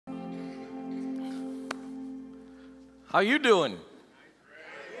How you doing?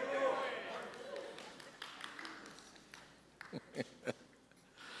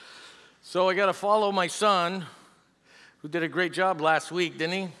 So I got to follow my son, who did a great job last week,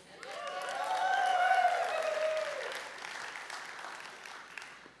 didn't he?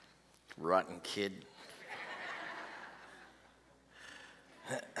 Rotten kid.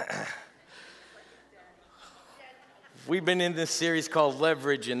 We've been in this series called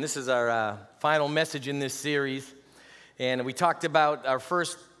Leverage, and this is our final message in this series. And we talked about, our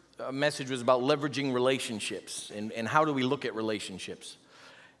first message was about leveraging relationships, and how do we look at relationships?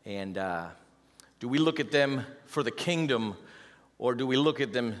 And do we look at them for the kingdom, or do we look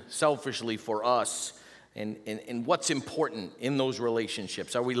at them selfishly for us? And what's important in those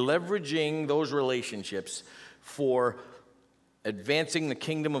relationships? Are we leveraging those relationships for advancing the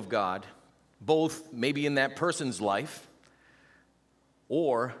kingdom of God, both maybe in that person's life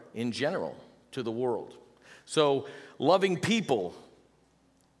or in general to the world? So loving people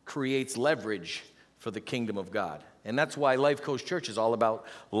creates leverage for the kingdom of God. And that's why Lifecoast Church is all about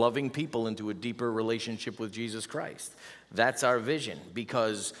loving people into a deeper relationship with Jesus Christ. That's our vision,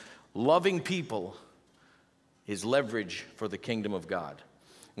 because loving people is leverage for the kingdom of God.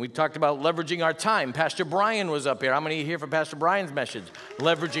 We talked about leveraging our time. Pastor Brian was up here. How many of you here for Pastor Brian's message?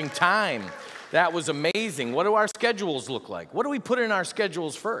 Leveraging time. That was amazing. What do our schedules look like? What do we put in our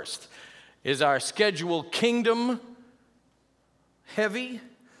schedules first? Is our schedule kingdom heavy,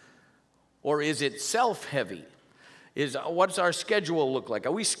 or is it self-heavy? What's our schedule look like?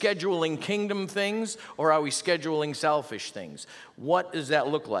 Are we scheduling kingdom things, or are we scheduling selfish things? What does that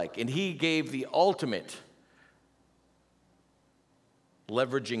look like? And he gave the ultimate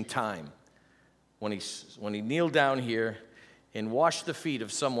leveraging time when he kneeled down here and washed the feet of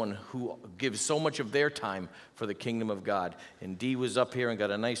someone who gives so much of their time for the kingdom of God. And Dee was up here and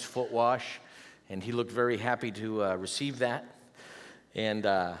got a nice foot wash, and he looked very happy to receive that. And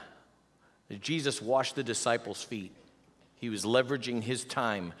Jesus washed the disciples' feet. He was leveraging his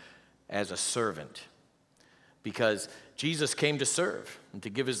time as a servant, because Jesus came to serve and to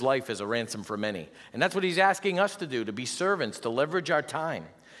give his life as a ransom for many. And that's what he's asking us to do, to be servants, to leverage our time.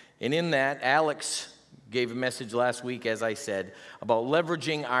 And in that, Alex gave a message last week, as I said, about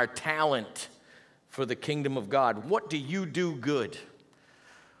leveraging our talent for the kingdom of God. What do you do good?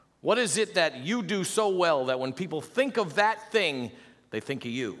 What is it that you do so well that when people think of that thing, they think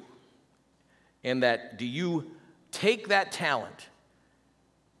of you? And that, do you take that talent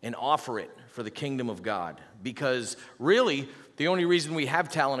and offer it for the kingdom of God? Because really, the only reason we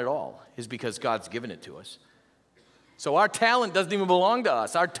have talent at all is because God's given it to us. So our talent doesn't even belong to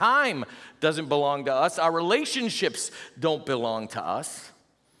us. Our time doesn't belong to us. Our relationships don't belong to us.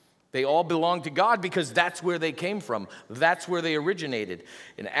 They all belong to God, because that's where they came from. That's where they originated.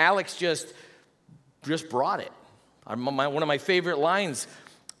 And Alex just brought it. One of my favorite lines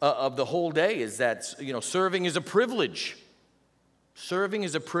of the whole day is that, serving is a privilege. Serving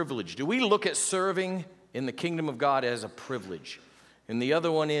is a privilege. Do we look at serving in the kingdom of God as a privilege? And the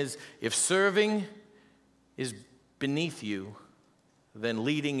other one is, if serving is beneath you, then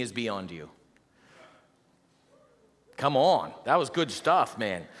leading is beyond you. Come on, that was good stuff,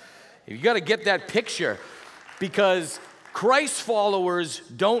 man. You got to get that picture, because Christ followers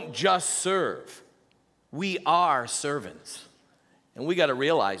don't just serve. We are servants. And we got to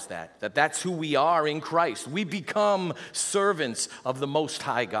realize that that's who we are in Christ. We become servants of the Most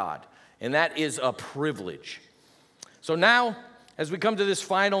High God, and that is a privilege. So now, as we come to this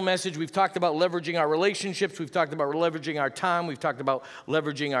final message, we've talked about leveraging our relationships, we've talked about leveraging our time, we've talked about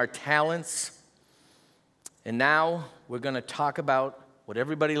leveraging our talents, and now we're going to talk about what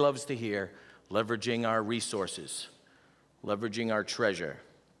everybody loves to hear, leveraging our resources, leveraging our treasure.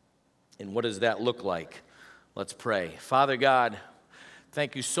 And what does that look like? Let's pray. Father God,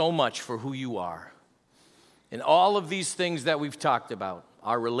 thank you so much for who you are. And all of these things that we've talked about,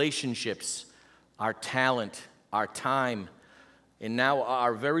 our relationships, our talent, our time, and now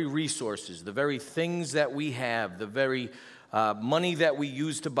our very resources, the very things that we have, the very money that we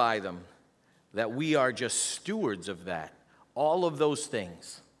use to buy them, that we are just stewards of that. All of those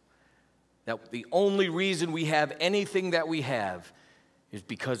things. That the only reason we have anything that we have is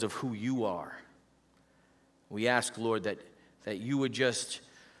because of who you are. We ask, Lord, that you would just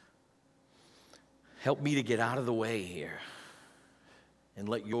help me to get out of the way here and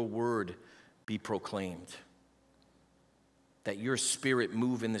let your word be proclaimed. That your spirit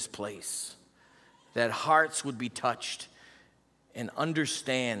move in this place. That hearts would be touched and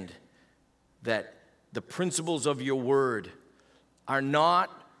understand that the principles of your word are not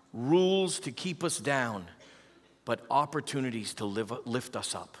rules to keep us down, but opportunities to lift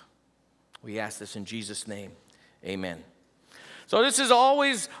us up. We ask this in Jesus' name. Amen. So this is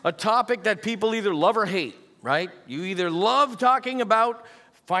always a topic that people either love or hate, right? You either love talking about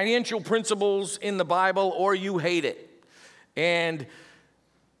financial principles in the Bible or you hate it. And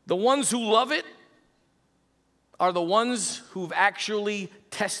the ones who love it are the ones who've actually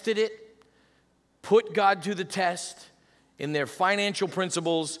tested it, put God to the test in their financial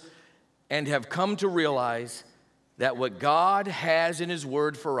principles, and have come to realize that what God has in His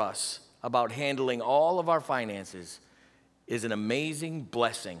Word for us about handling all of our finances is an amazing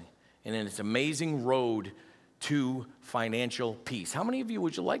blessing and it's an amazing road to financial peace. How many of you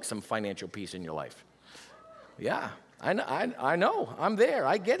would you like some financial peace in your life? Yeah, I know. I'm there.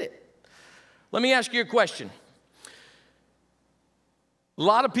 I get it. Let me ask you a question. A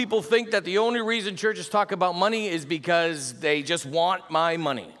lot of people think that the only reason churches talk about money is because they just want my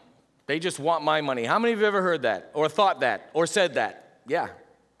money. They just want my money. How many of you have ever heard that or thought that or said that? Yeah.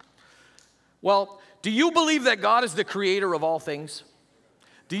 Well, do you believe that God is the creator of all things?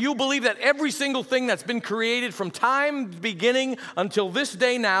 Do you believe that every single thing that's been created from time beginning until this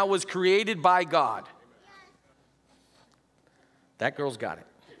day now was created by God? That girl's got it.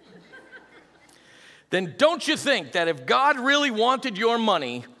 Then don't you think that if God really wanted your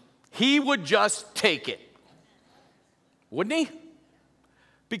money, He would just take it? Wouldn't He?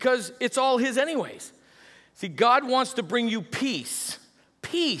 Because it's all His anyways. See, God wants to bring you peace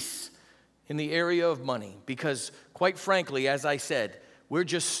in the area of money. Because quite frankly, as I said, we're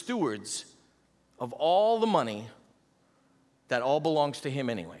just stewards of all the money that all belongs to Him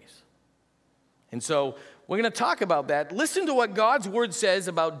anyways. And so we're going to talk about that. Listen to what God's Word says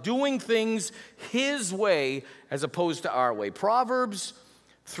about doing things His way as opposed to our way. Proverbs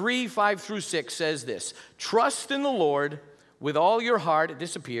 3:5-6 says this: trust in the Lord with all your heart, it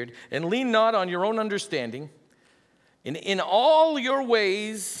disappeared, and lean not on your own understanding. In all your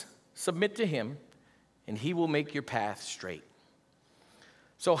ways submit to Him, and He will make your path straight.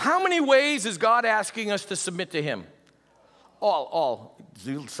 So how many ways is God asking us to submit to Him? All.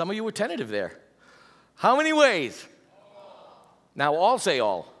 Some of you were tentative there. How many ways? Now all say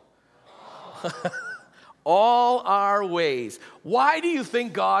all. All our ways. Why do you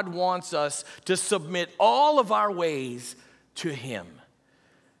think God wants us to submit all of our ways to Him?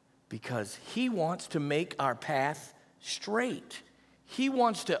 Because He wants to make our path straight. He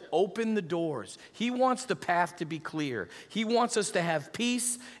wants to open the doors. He wants the path to be clear. He wants us to have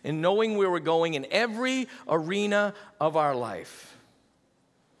peace in knowing where we're going in every arena of our life.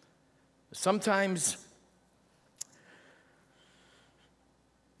 Sometimes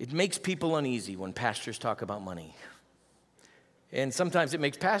it makes people uneasy when pastors talk about money. And sometimes it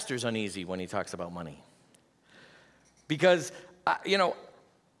makes pastors uneasy when he talks about money. Because,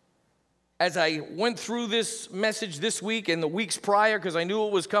 as I went through this message this week and the weeks prior, because I knew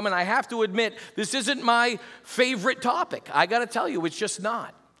it was coming, I have to admit, this isn't my favorite topic. I got to tell you, it's just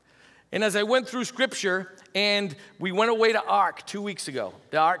not. And as I went through Scripture, and we went away to ARC 2 weeks ago,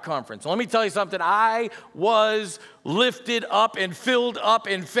 the ARC conference. Let me tell you something. I was lifted up and filled up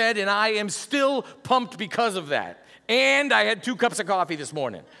and fed, and I am still pumped because of that. And I had 2 cups of coffee this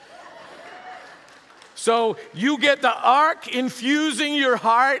morning. So you get the ARC infusing your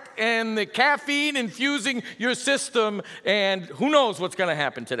heart and the caffeine infusing your system, and who knows what's going to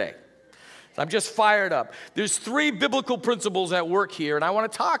happen today. I'm just fired up. There's 3 biblical principles at work here, and I want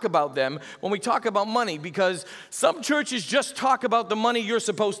to talk about them when we talk about money, because some churches just talk about the money you're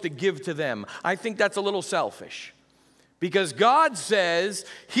supposed to give to them. I think that's a little selfish, because God says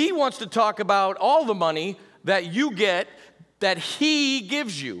He wants to talk about all the money that you get, that He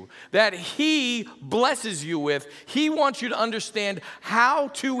gives you, that He blesses you with. He wants you to understand how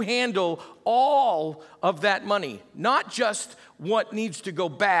to handle all of that money, not just what needs to go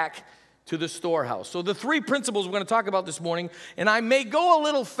back to the storehouse. So the 3 principles we're going to talk about this morning, and I may go a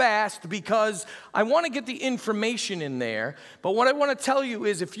little fast because I want to get the information in there, but what I want to tell you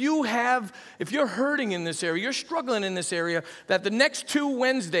is if you're hurting in this area, you're struggling in this area, that the next 2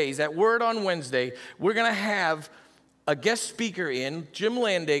 Wednesdays, at Word on Wednesday, we're going to have a guest speaker in, Jim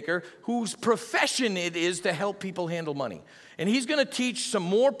Landacre, whose profession it is to help people handle money. And he's going to teach some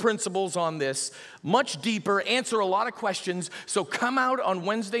more principles on this, much deeper, answer a lot of questions. So come out on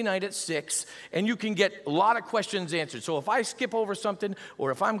Wednesday night at 6, and you can get a lot of questions answered. So if I skip over something,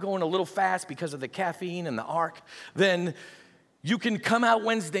 or if I'm going a little fast because of the caffeine and the ARC, then you can come out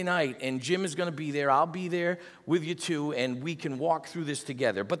Wednesday night, and Jim is going to be there. I'll be there with you too, and we can walk through this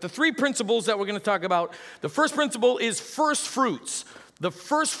together. But the 3 principles that we're going to talk about, the first principle is first fruits. The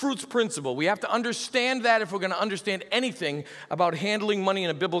first fruits principle, we have to understand that if we're going to understand anything about handling money in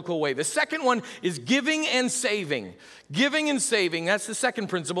a biblical way. The second one is giving and saving. Giving and saving, that's the second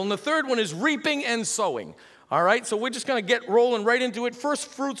principle. And the third one is reaping and sowing. All right, so we're just going to get rolling right into it. First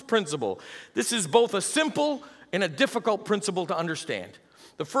fruits principle. This is both a simple and a difficult principle to understand.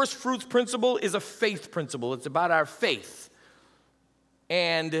 The first fruits principle is a faith principle. It's about our faith.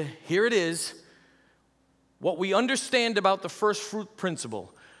 And here it is. What we understand about the first fruit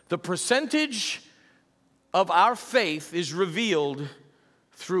principle, the percentage of our faith is revealed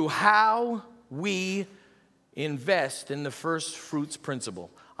through how we invest in the first fruits principle.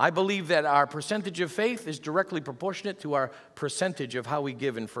 I believe that our percentage of faith is directly proportionate to our percentage of how we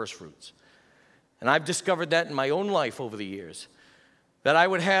give in first fruits. And I've discovered that in my own life over the years, that I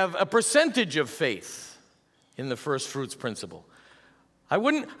would have a percentage of faith in the first fruits principle. I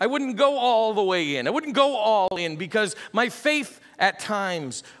wouldn't go all the way in. I wouldn't go all in because my faith at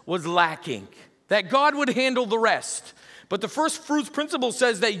times was lacking, that God would handle the rest. But the first fruits principle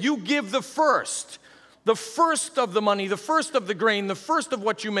says that you give the first of the money, the first of the grain, the first of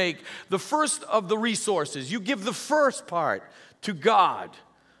what you make, the first of the resources. You give the first part to God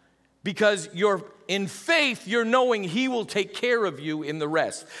because in faith, you're knowing He will take care of you in the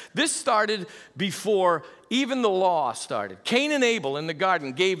rest. This started before even the law started. Cain and Abel in the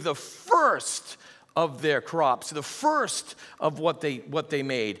garden gave the first of their crops, the first of what they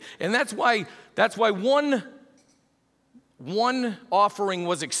made. And that's why one offering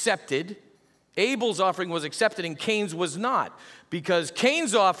was accepted. Abel's offering was accepted and Cain's was not. Because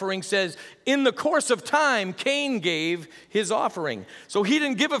Cain's offering says, in the course of time, Cain gave his offering. So he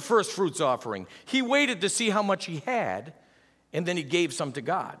didn't give a first fruits offering. He waited to see how much he had, and then he gave some to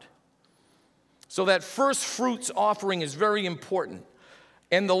God. So that first fruits offering is very important.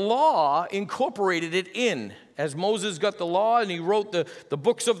 And the law incorporated it in. As Moses got the law and he wrote the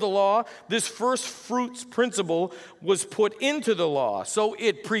books of the law, this first fruits principle was put into the law. So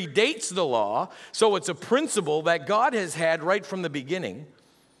it predates the law. So it's a principle that God has had right from the beginning.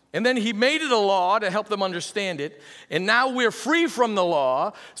 And then He made it a law to help them understand it. And now we're free from the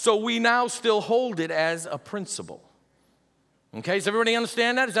law, so we now still hold it as a principle. Okay, does everybody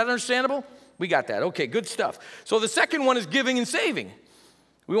understand that? Is that understandable? We got that. Okay, good stuff. So the second one is giving and saving.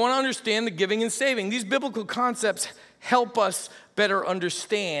 We want to understand the giving and saving. These biblical concepts help us better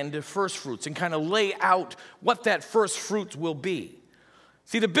understand first fruits and kind of lay out what that first fruits will be.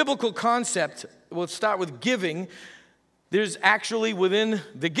 See, the biblical concept, we'll start with giving. There's actually, within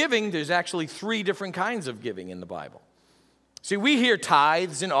the giving, there's actually 3 different kinds of giving in the Bible. See, we hear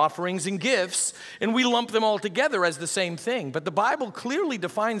tithes and offerings and gifts, and we lump them all together as the same thing. But the Bible clearly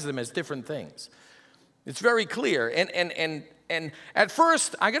defines them as different things. It's very clear. And at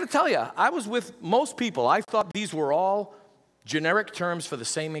first, I got to tell you, I was with most people. I thought these were all generic terms for the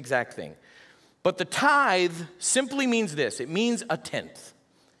same exact thing. But the tithe simply means this. It means a tenth.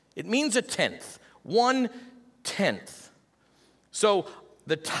 It means a tenth. 1/10. So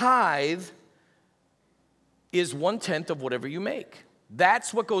the tithe is 1/10 of whatever you make.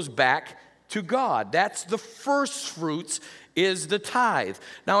 That's what goes back to God. That's the first fruits, is the tithe.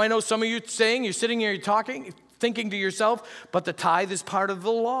 Now, I know some of you saying, you're sitting here, you're talking, thinking to yourself, but the tithe is part of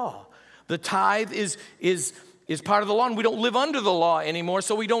the law. The tithe is part of the law, and we don't live under the law anymore,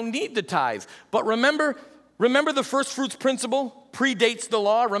 so we don't need the tithe. But remember the first fruits principle predates the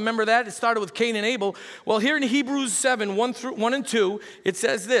law. Remember that? It started with Cain and Abel. Well, here in Hebrews 7, 1 and 2, it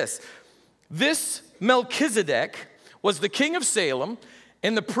says this. This Melchizedek was the king of Salem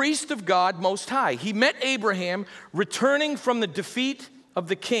and the priest of God Most High. He met Abraham returning from the defeat of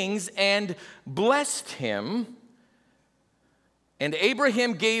the kings and blessed him. And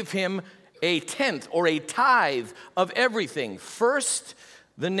Abraham gave him a tenth or a tithe of everything. First,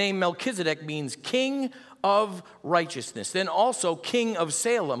 the name Melchizedek means king of righteousness. Then also king of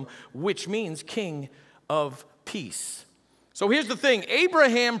Salem, which means king of peace. So here's the thing.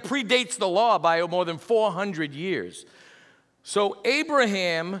 Abraham predates the law by more than 400 years. So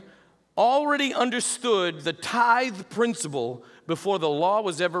Abraham already understood the tithe principle before the law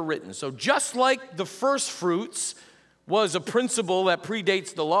was ever written. So just like the first fruits was a principle that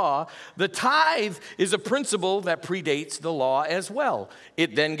predates the law, the tithe is a principle that predates the law as well.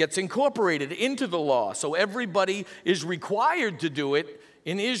 It then gets incorporated into the law. So everybody is required to do it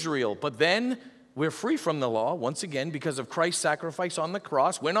in Israel. But then we're free from the law, once again, because of Christ's sacrifice on the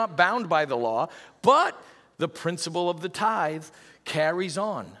cross. We're not bound by the law, but the principle of the tithe carries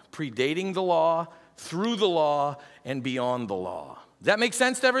on, predating the law, through the law, and beyond the law. Does that make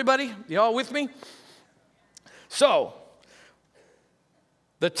sense to everybody? You all with me? So,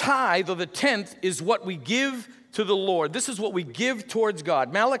 the tithe, or the tenth, is what we give to the Lord. This is what we give towards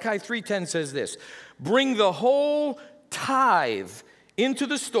God. Malachi 3:10 says this, bring the whole tithe into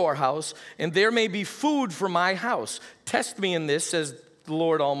the storehouse, and there may be food for my house. Test me in this, says the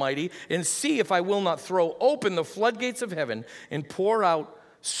Lord Almighty, and see if I will not throw open the floodgates of heaven and pour out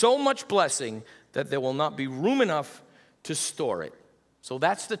so much blessing that there will not be room enough to store it. So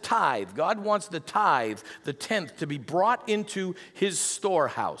that's the tithe. God wants the tithe, the tenth, to be brought into his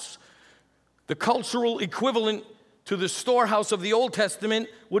storehouse. The cultural equivalent to the storehouse of the Old Testament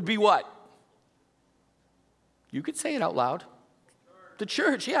would be what? You could say it out loud. The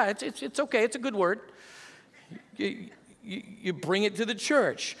church, yeah, it's okay. It's a good word. You bring it to the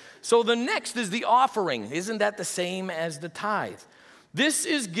church. So the next is the offering. Isn't that the same as the tithe? This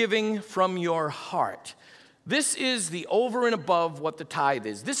is giving from your heart. This is the over and above what the tithe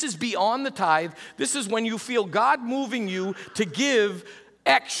is. This is beyond the tithe. This is when you feel God moving you to give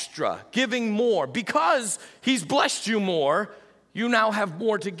extra, giving more. Because he's blessed you more, you now have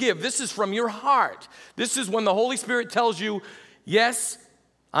more to give. This is from your heart. This is when the Holy Spirit tells you, yes,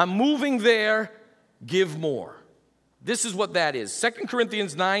 I'm moving there, give more. This is what that is. 2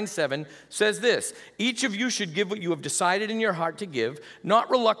 Corinthians 9:7 says this, each of you should give what you have decided in your heart to give,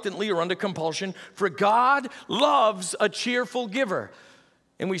 not reluctantly or under compulsion, for God loves a cheerful giver.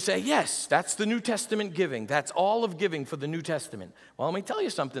 And we say, yes, that's the New Testament giving. That's all of giving for the New Testament. Well, let me tell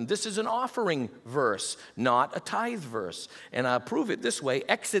you something. This is an offering verse, not a tithe verse. And I'll prove it this way.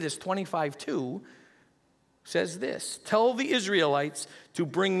 Exodus 25:2 says this, tell the Israelites to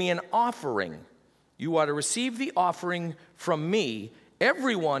bring me an offering. You are to receive the offering from me,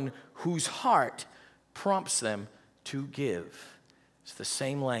 everyone whose heart prompts them to give. It's the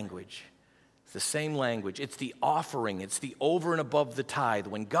same language. It's the same language. It's the offering. It's the over and above the tithe.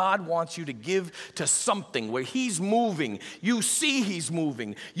 When God wants you to give to something where he's moving, you see he's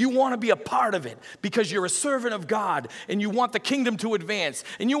moving. You want to be a part of it because you're a servant of God and you want the kingdom to advance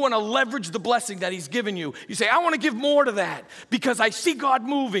and you want to leverage the blessing that he's given you. You say, I want to give more to that because I see God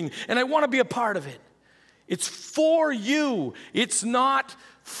moving and I want to be a part of it. It's for you. It's not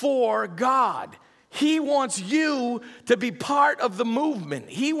for God. He wants you to be part of the movement.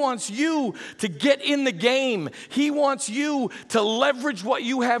 He wants you to get in the game. He wants you to leverage what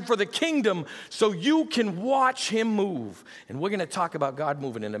you have for the kingdom so you can watch him move. And we're going to talk about God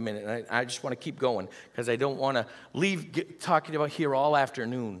moving in a minute. And I just want to keep going because I don't want to leave talking about here all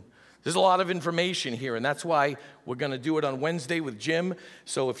afternoon. There's a lot of information here, and that's why we're going to do it on Wednesday with Jim.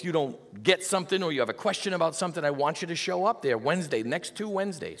 So if you don't get something or you have a question about something, I want you to show up there Wednesday, next 2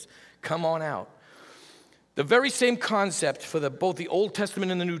 Wednesdays. Come on out. The very same concept for both the Old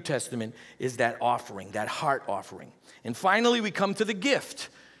Testament and the New Testament is that offering, that heart offering. And finally, we come to the gift.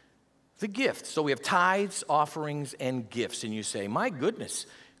 The gift. So we have tithes, offerings, and gifts. And you say, my goodness,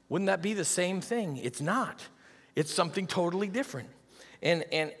 wouldn't that be the same thing? It's not. It's something totally different. And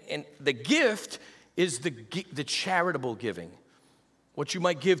the gift is the charitable giving. What you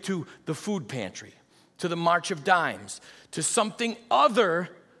might give to the food pantry, to the March of Dimes, to something other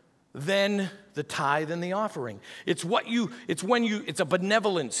than the tithe and the offering. It's a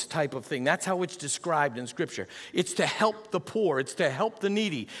benevolence type of thing. That's how it's described in Scripture. It's to help the poor. It's to help the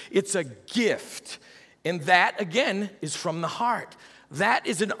needy. It's a gift. And that, again, is from the heart. That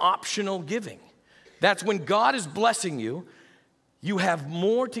is an optional giving. That's when God is blessing you. You have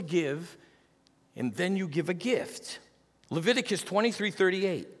more to give, and then you give a gift. Leviticus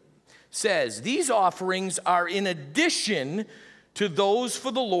 23:38 says, these offerings are in addition to those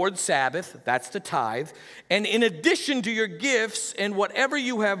for the Lord's Sabbath, that's the tithe, and in addition to your gifts and whatever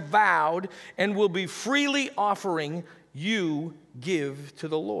you have vowed and will be freely offering, you give to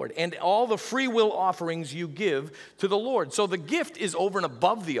the Lord. And all the free will offerings you give to the Lord. So the gift is over and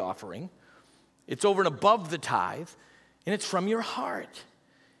above the offering. It's over and above the tithe. And it's from your heart.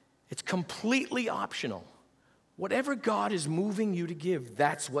 It's completely optional. Whatever God is moving you to give,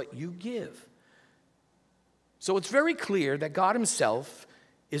 that's what you give. So it's very clear that God himself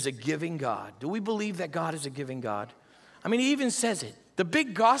is a giving God. Do we believe that God is a giving God? I mean, he even says it. The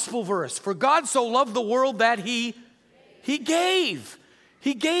big gospel verse, for God so loved the world that he gave.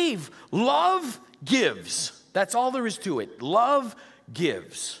 He gave. Love gives. That's all there is to it. Love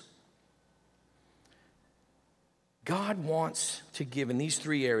gives. God wants to give in these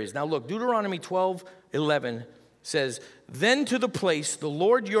 3 areas. Now look, Deuteronomy 12:11 says, then to the place the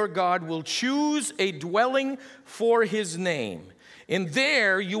Lord your God will choose a dwelling for his name. And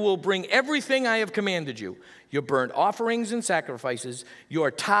there you will bring everything I have commanded you, your burnt offerings and sacrifices, your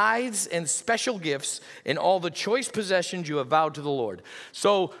tithes and special gifts, and all the choice possessions you have vowed to the Lord.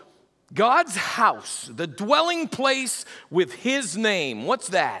 So God's house, the dwelling place with his name, what's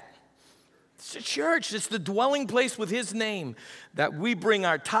that? It's a church. It's the dwelling place with his name, that we bring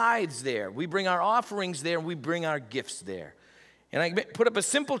our tithes there. We bring our offerings there. We bring our gifts there. And I put up a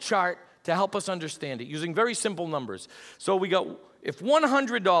simple chart to help us understand it using very simple numbers. So we go, if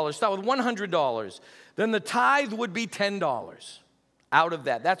 $100, start with $100, then the tithe would be $10 out of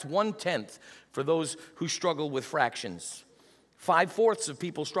that. That's 1/10 for those who struggle with fractions. 5/4 of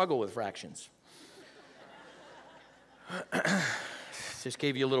people struggle with fractions. Just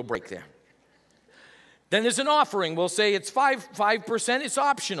gave you a little break there. Then there's an offering. We'll say it's 5%. It's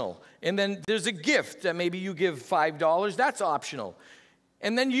optional. And then there's a gift that maybe you give $5. That's optional.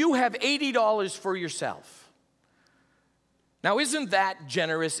 And then you have $80 for yourself. Now, isn't that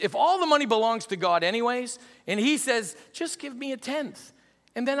generous? If all the money belongs to God anyways, and he says, just give me 1/10.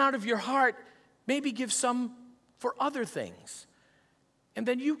 And then out of your heart, maybe give some for other things. And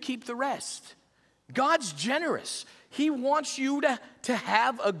then you keep the rest. God's generous. He wants you to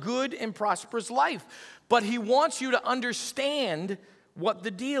have a good and prosperous life. But he wants you to understand what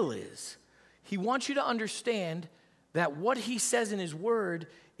the deal is. He wants you to understand that what he says in his word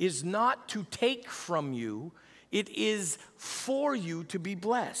is not to take from you. It is for you to be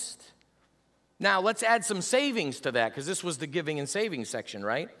blessed. Now, let's add some savings to that, because this was the giving and saving section,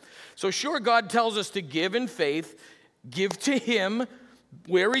 right? So sure, God tells us to give in faith, give to him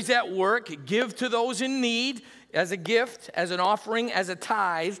where he's at work, give to those in need as a gift, as an offering, as a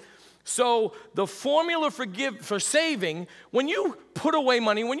tithe. So the formula for saving, when you put away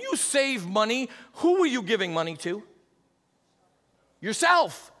money, when you save money, who are you giving money to?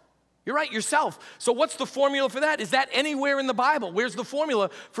 Yourself. You're right, yourself. So what's the formula for that? Is that anywhere in the Bible? Where's the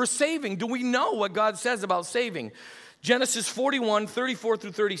formula for saving? Do we know what God says about saving? Genesis 41, 34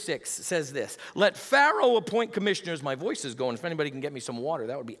 through 36 says this. Let Pharaoh appoint commissioners. My voice is going. If anybody can get me some water,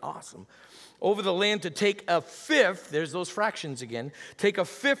 that would be awesome. Over the land to take 1/5, there's those fractions again, take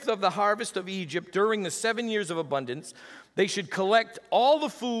 1/5 of the harvest of Egypt during the 7 years of abundance. They should collect all the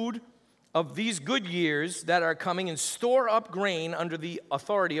food of these good years that are coming and store up grain under the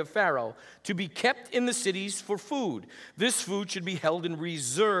authority of Pharaoh to be kept in the cities for food. This food should be held in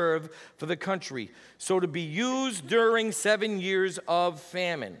reserve for the country, so to be used during 7 years of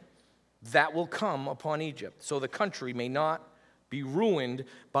famine that will come upon Egypt, so the country may not be ruined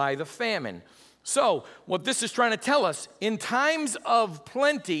by the famine. So, what this is trying to tell us, in times of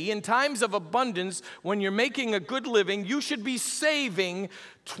plenty, in times of abundance, when you're making a good living, you should be saving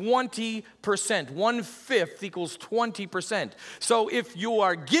 20%. 1/5 equals 20%. So, if you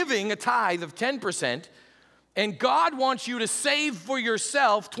are giving a tithe of 10%, and God wants you to save for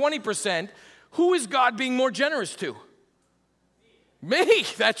yourself 20%, who is God being more generous to? Me.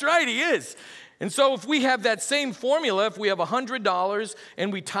 That's right, he is. And so if we have that same formula, if we have $100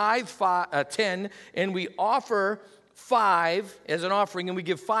 and we tithe 10 and we offer 5 as an offering and we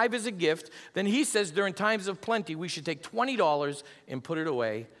give 5 as a gift, then he says during times of plenty we should take $20 and put it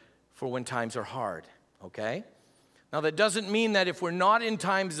away for when times are hard, okay? Now that doesn't mean that if we're not in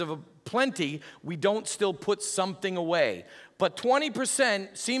times of plenty, we don't still put something away. But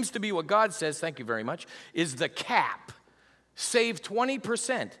 20% seems to be what God says, thank you very much, is the cap. Save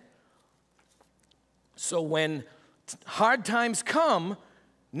 20%. So when hard times come,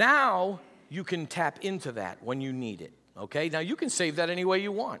 now you can tap into that when you need it, okay? Now you can save that any way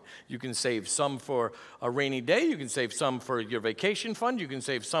you want. You can save some for a rainy day. You can save some for your vacation fund. You can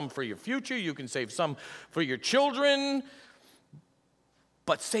save some for your future. You can save some for your children.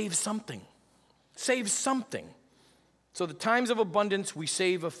 But save something. Save something. So the times of abundance, we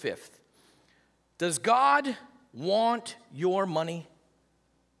save 1/5. Does God want your money?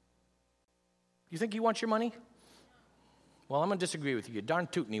 You think he wants your money? Well, I'm going to disagree with you. You're darn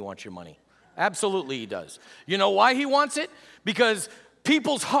tootin' he wants your money. Absolutely he does. You know why he wants it? Because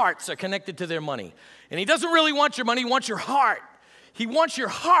people's hearts are connected to their money. And he doesn't really want your money. He wants your heart. He wants your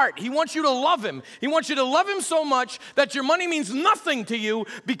heart. He wants you to love him. He wants you to love him so much that your money means nothing to you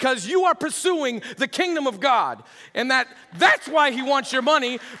because you are pursuing the kingdom of God. And that's why he wants your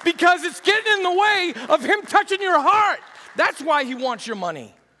money, because it's getting in the way of him touching your heart. That's why he wants your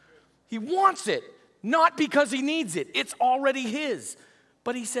money. He wants it, not because he needs it. It's already his.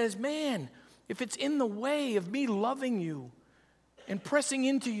 But he says, man, if it's in the way of me loving you and pressing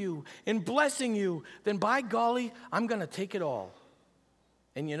into you and blessing you, then by golly, I'm going to take it all.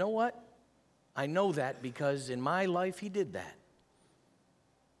 And you know what? I know that because in my life, he did that.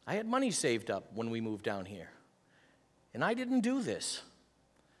 I had money saved up when we moved down here. And I didn't do this.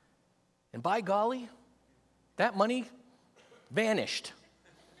 And by golly, that money vanished.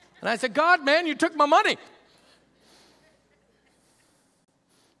 And I said, God, man, you took my money.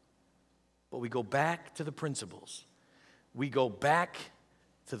 But we go back to the principles. We go back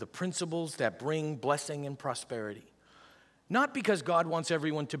to the principles that bring blessing and prosperity. Not because God wants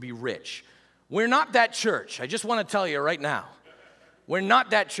everyone to be rich. We're not that church. I just want to tell you right now. We're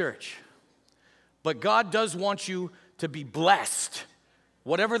not that church. But God does want you to be blessed,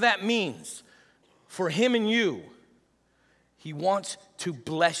 whatever that means, for Him and you. He wants to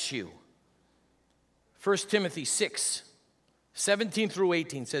bless you. 1 Timothy 6:17 through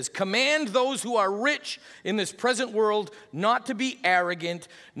 18 says, "Command those who are rich in this present world not to be arrogant,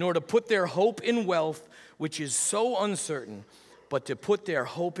 nor to put their hope in wealth, which is so uncertain, but to put their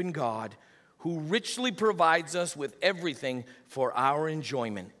hope in God, who richly provides us with everything for our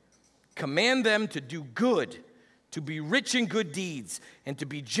enjoyment. Command them to do good, to be rich in good deeds, and to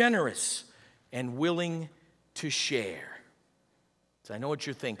be generous and willing to share." So I know what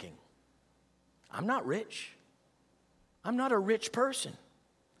you're thinking. I'm not rich. I'm not a rich person.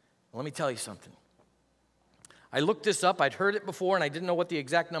 Let me tell you something. I looked this up. I'd heard it before, and I didn't know what the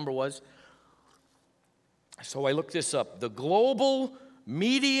exact number was. So I looked this up. The global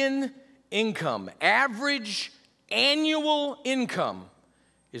median income, average annual income,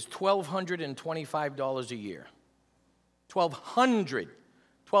 is $1,225 a year.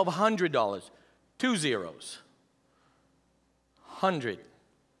 $1,200. 2 zeros.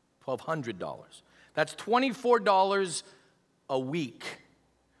 $1,200. That's $24 a week.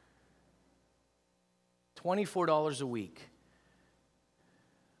 $24 a week.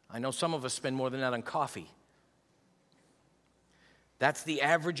 I know some of us spend more than that on coffee. That's the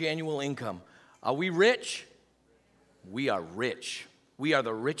average annual income. Are we rich? We are rich. We are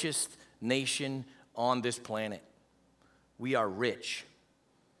the richest nation on this planet. We are rich.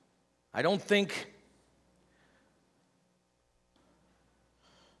 I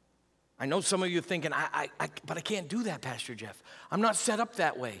know some of you are thinking, but I can't do that, Pastor Jeff. I'm not set up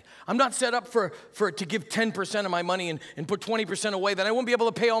that way. I'm not set up to give 10% of my money and put 20% away, that I won't be able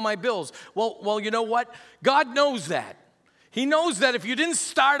to pay all my bills. Well, you know what? God knows that. He knows that if you didn't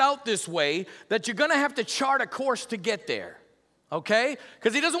start out this way, that you're going to have to chart a course to get there, okay?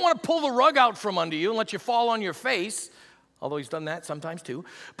 Because He doesn't want to pull the rug out from under you and let you fall on your face, although He's done that sometimes too.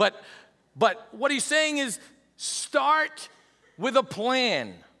 But what He's saying is start with a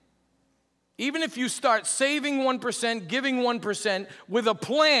plan. Even if you start saving 1%, giving 1%, with a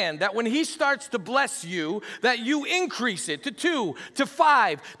plan that when He starts to bless you, that you increase it to 2, to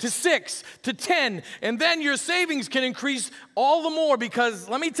 5, to 6, to 10, and then your savings can increase all the more, because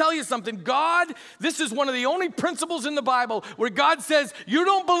let me tell you something, this is one of the only principles in the Bible where God says, you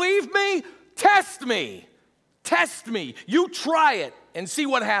don't believe me? Test me. Test me. You try it and see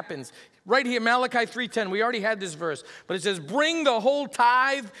what happens. Right here, Malachi 3:10, we already had this verse, but it says, "Bring the whole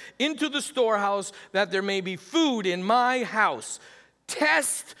tithe into the storehouse, that there may be food in my house.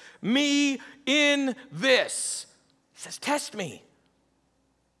 Test me in this." He says, test me.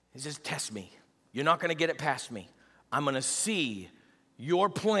 He says, test me. You're not going to get it past me. I'm going to see your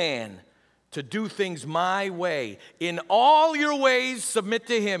plan to do things my way. In all your ways, submit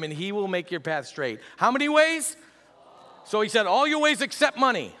to Him, and He will make your path straight. How many ways? So He said, all your ways except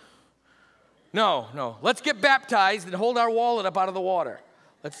money. No. Let's get baptized and hold our wallet up out of the water.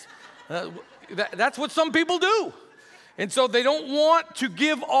 That's what some people do. And so they don't want to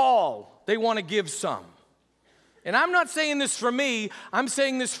give all. They want to give some. And I'm not saying this for me. I'm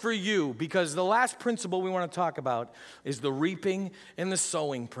saying this for you, because the last principle we want to talk about is the reaping and the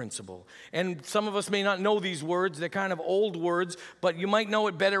sowing principle. And some of us may not know these words. They're kind of old words, but you might know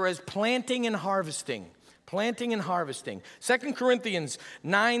it better as planting and harvesting. Planting and harvesting. 2 Corinthians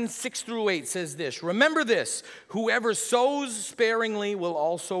 9:6 through 8 says this, "Remember this, whoever sows sparingly will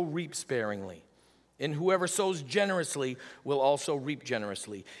also reap sparingly, and whoever sows generously will also reap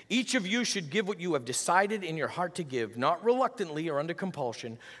generously. Each of you should give what you have decided in your heart to give, not reluctantly or under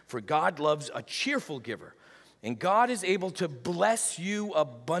compulsion, for God loves a cheerful giver. And God is able to bless you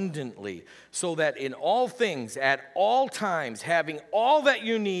abundantly, so that in all things, at all times, having all that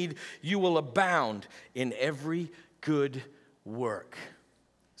you need, you will abound in every good work."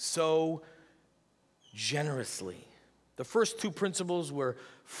 Sow generously. The first two principles were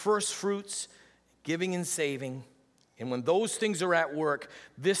first fruits, giving and saving. And when those things are at work,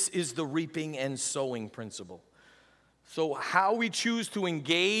 this is the reaping and sowing principle. So how we choose to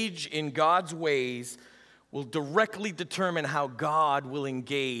engage in God's ways will directly determine how God will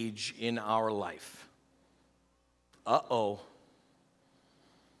engage in our life.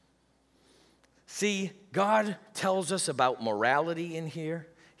 See, God tells us about morality in here.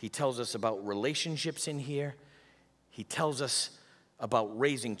 He tells us about relationships in here. He tells us about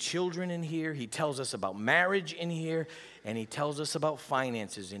raising children in here. He tells us about marriage in here. And he tells us about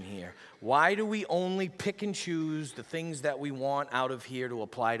finances in here. Why do we only pick and choose the things that we want out of here to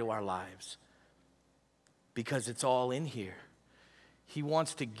apply to our lives? Because it's all in here. He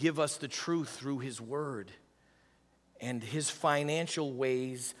wants to give us the truth through his word. And his financial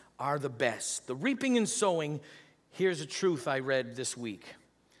ways are the best. The reaping and sowing, here's a truth I read this week.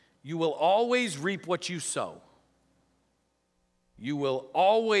 You will always reap what you sow. You will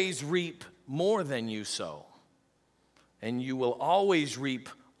always reap more than you sow. And you will always reap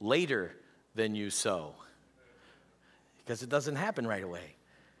later than you sow. Because it doesn't happen right away.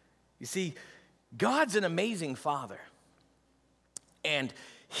 You see, God's an amazing Father. And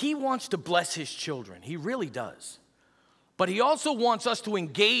he wants to bless his children. He really does. But he also wants us to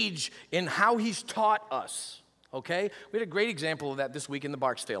engage in how he's taught us. Okay? We had a great example of that this week in the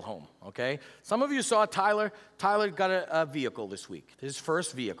Barksdale home. Okay? Some of you saw Tyler. Tyler got a vehicle this week. His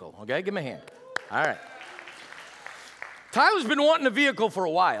first vehicle. Okay? Give him a hand. All right. Tyler's been wanting a vehicle for a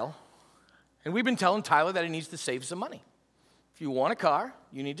while. And we've been telling Tyler that he needs to save some money. If you want a car,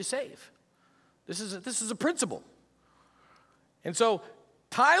 you need to save. This is a principle. And so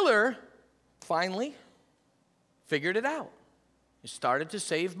Tyler finally figured it out. He started to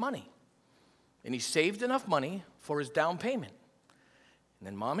save money. And he saved enough money for his down payment. And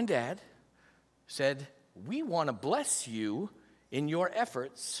then Mom and Dad said, we want to bless you in your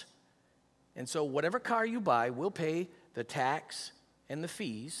efforts. And so whatever car you buy, we'll pay the tax and the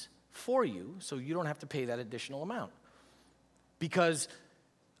fees for you so you don't have to pay that additional amount. Because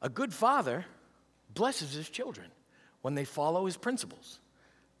a good father blesses his children when they follow his principles.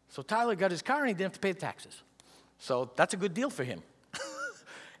 So Tyler got his car and he didn't have to pay the taxes. So that's a good deal for him.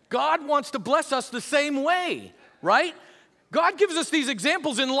 God wants to bless us the same way, right? God gives us these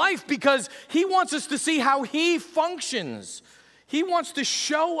examples in life because he wants us to see how he functions. He wants to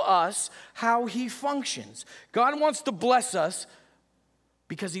show us how he functions. God wants to bless us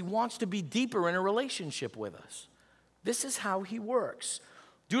because he wants to be deeper in a relationship with us. This is how he works.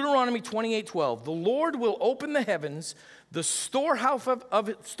 Deuteronomy 28:12, the Lord will open the heavens, the storehouse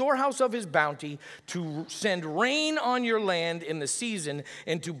of his bounty, to send rain on your land in the season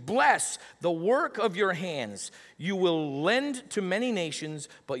and to bless the work of your hands. You will lend to many nations,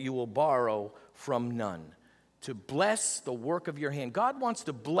 but you will borrow from none. To bless the work of your hand. God wants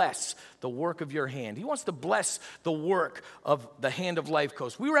to bless the work of your hand. He wants to bless the work of the hand of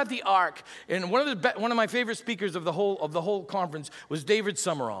Lifecoast. We were at the Ark, and one of my favorite speakers of the whole conference was David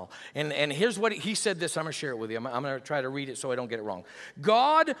Summerall. And here's what he said this. I'm going to share it with you. I'm going to try to read it so I don't get it wrong.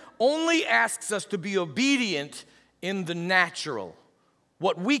 God only asks us to be obedient in the natural.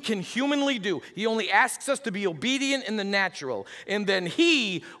 What we can humanly do. He only asks us to be obedient in the natural. And then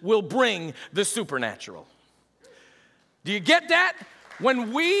he will bring the supernatural. Do you get that?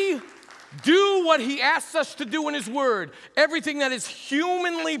 When we do what he asks us to do in his word, everything that is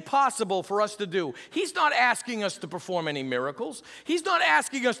humanly possible for us to do, he's not asking us to perform any miracles. He's not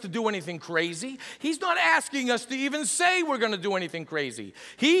asking us to do anything crazy. He's not asking us to even say we're going to do anything crazy.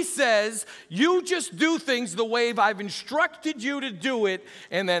 He says, you just do things the way I've instructed you to do it,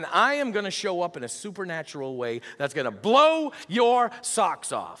 and then I am going to show up in a supernatural way that's going to blow your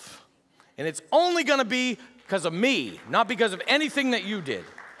socks off. And it's only going to be because of me, not because of anything that you did.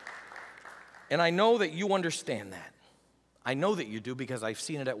 And I know that you understand that. I know that you do because I've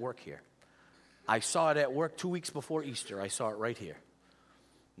seen it at work here. I saw it at work 2 weeks before Easter. I saw it right here.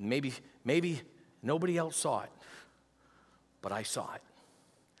 Maybe nobody else saw it, but I saw it.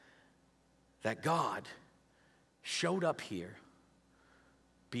 That God showed up here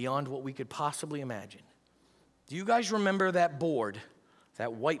beyond what we could possibly imagine. Do you guys remember that board,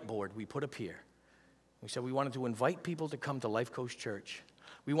 that whiteboard we put up here? We said we wanted to invite people to come to Lifecoast Church.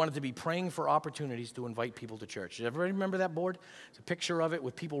 We wanted to be praying for opportunities to invite people to church. Does everybody remember that board? It's a picture of it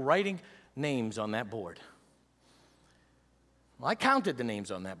with people writing names on that board. Well, I counted the names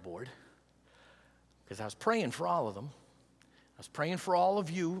on that board because I was praying for all of them. I was praying for all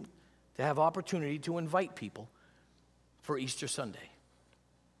of you to have opportunity to invite people for Easter Sunday.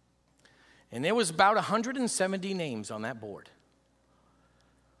 And there was about 170 names on that board.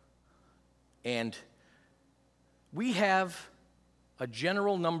 And we have a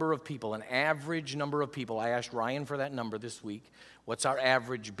general number of people, an average number of people. I asked Ryan for that number this week. What's our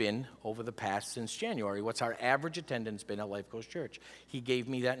average been over the past since January? What's our average attendance been at Lifecoast Church? He gave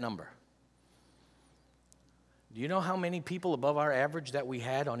me that number. Do you know how many people above our average that we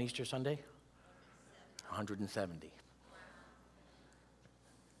had on Easter Sunday? 170.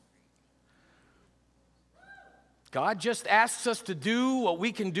 God just asks us to do what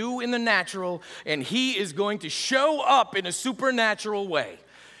we can do in the natural, and he is going to show up in a supernatural way.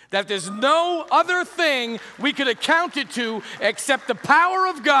 That there's no other thing we could account it to except the power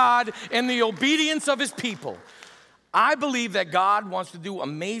of God and the obedience of his people. I believe that God wants to do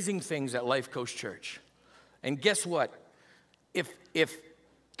amazing things at Lifecoast Church. And guess what? If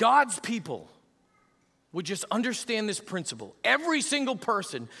God's people would just understand this principle, every single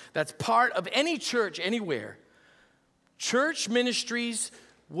person that's part of any church anywhere, church ministries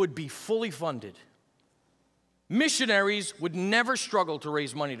would be fully funded. Missionaries would never struggle to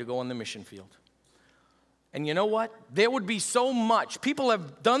raise money to go on the mission field. And you know what? There would be so much. People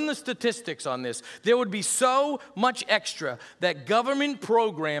have done the statistics on this. There would be so much extra that government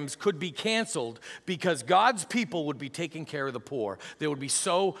programs could be canceled because God's people would be taking care of the poor. There would be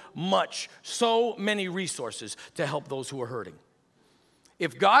so many resources to help those who are hurting.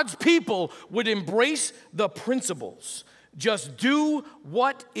 If God's people would embrace the principles, just do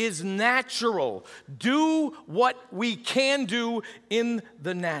what is natural. Do what we can do in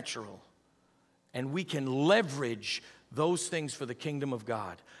the natural. And we can leverage those things for the kingdom of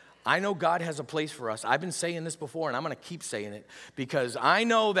God. I know God has a place for us. I've been saying this before, and I'm going to keep saying it, because I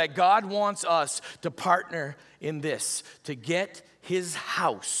know that God wants us to partner in this, to get his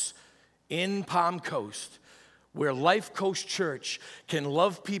house in Palm Coast, where Lifecoast Church can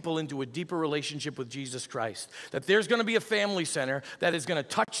love people into a deeper relationship with Jesus Christ. That there's going to be a family center that is going to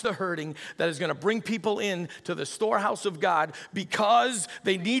touch the hurting, that is going to bring people in to the storehouse of God because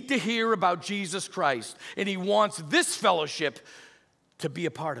they need to hear about Jesus Christ. And he wants this fellowship to be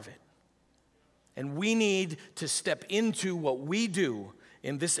a part of it. And we need to step into what we do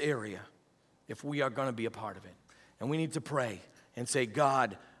in this area if we are going to be a part of it. And we need to pray and say,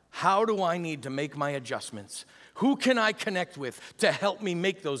 God, how do I need to make my adjustments? Who can I connect with to help me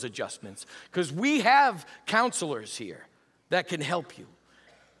make those adjustments? Because we have counselors here that can help you.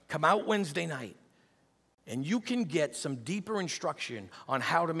 Come out Wednesday night, and you can get some deeper instruction on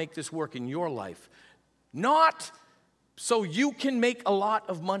how to make this work in your life. Not so you can make a lot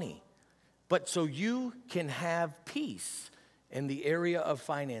of money, but so you can have peace in the area of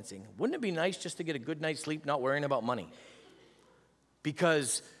financing. Wouldn't it be nice just to get a good night's sleep not worrying about money?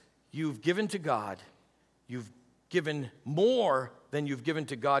 Because you've given to God, you've given more than you've given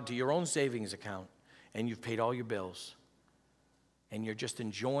to God to your own savings account, and you've paid all your bills. And you're just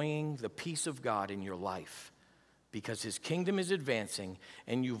enjoying the peace of God in your life because his kingdom is advancing,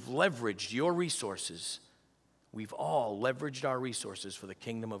 and you've leveraged your resources. We've all leveraged our resources for the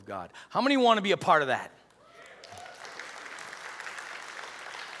kingdom of God. How many want to be a part of that?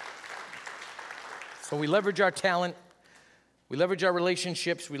 So we leverage our talent. We leverage our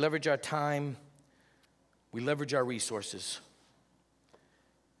relationships, we leverage our time, we leverage our resources,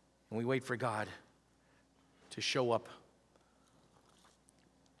 and we wait for God to show up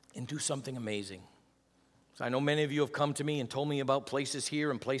and do something amazing. So I know many of you have come to me and told me about places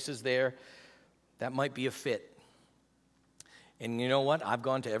here and places there that might be a fit. And you know what? I've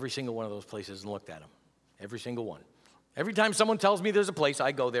gone to every single one of those places and looked at them, every single one. Every time someone tells me there's a place,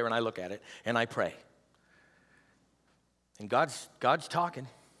 I go there and I look at it and I pray. And God's talking.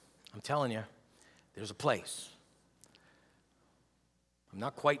 I'm telling you, there's a place. I'm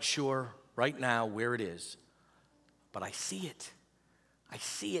not quite sure right now where it is, but I see it. I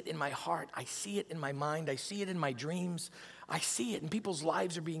see it in my heart. I see it in my mind. I see it in my dreams. I see it, and people's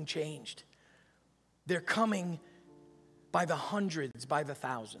lives are being changed. They're coming by the hundreds, by the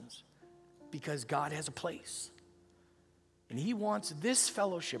thousands, because God has a place. And he wants this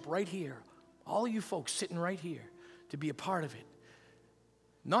fellowship right here, all of you folks sitting right here, to be a part of it.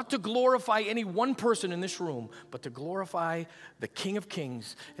 Not to glorify any one person in this room, but to glorify the King of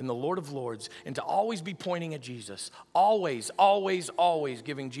Kings and the Lord of Lords, and to always be pointing at Jesus. Always, always, always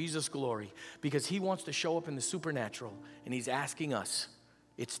giving Jesus glory, because he wants to show up in the supernatural, and he's asking us,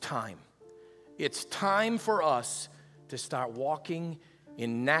 it's time. It's time for us to start walking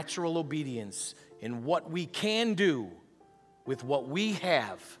in natural obedience, in what we can do with what we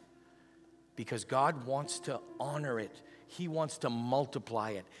have, because God wants to honor it. He wants to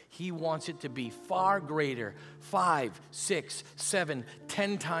multiply it. He wants it to be far greater, 5, 6, 7,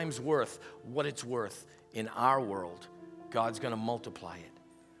 10 times worth what it's worth in our world. God's going to multiply it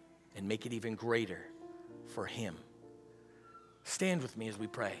and make it even greater for him. Stand with me as we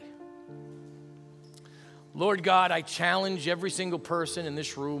pray. Lord God, I challenge every single person in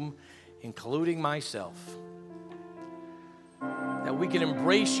this room, including myself, that we can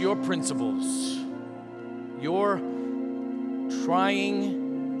embrace your principles, your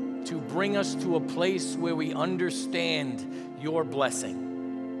trying to bring us to a place where we understand your blessing.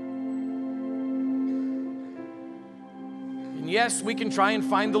 yes, we can try and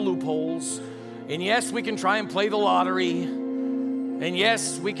find the loopholes. And yes, we can try and play the lottery. And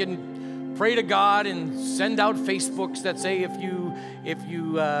yes, we can pray to God and send out Facebooks that say if you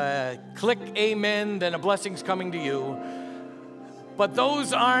click amen, then a blessing's coming to you. But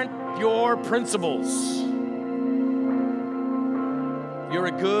those aren't your principles. You're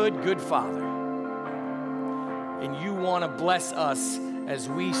a good, good Father. And you want to bless us as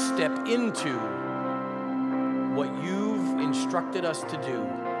we step into what you've instructed us to do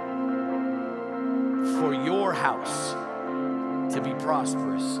for your house to be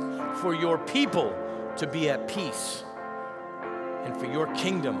prosperous, for your people to be at peace, and for your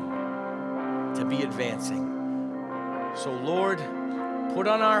kingdom to be advancing. So, Lord, put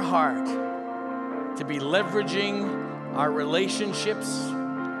on our heart to be leveraging our relationships,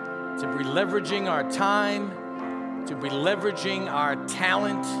 to be leveraging our time, to be leveraging our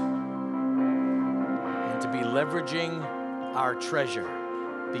talent, and to be leveraging our treasure,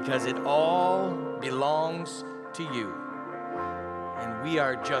 because it all belongs to you. And we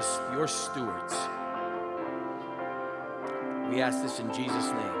are just your stewards. We ask this in Jesus'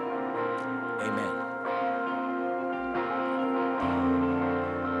 name. Amen.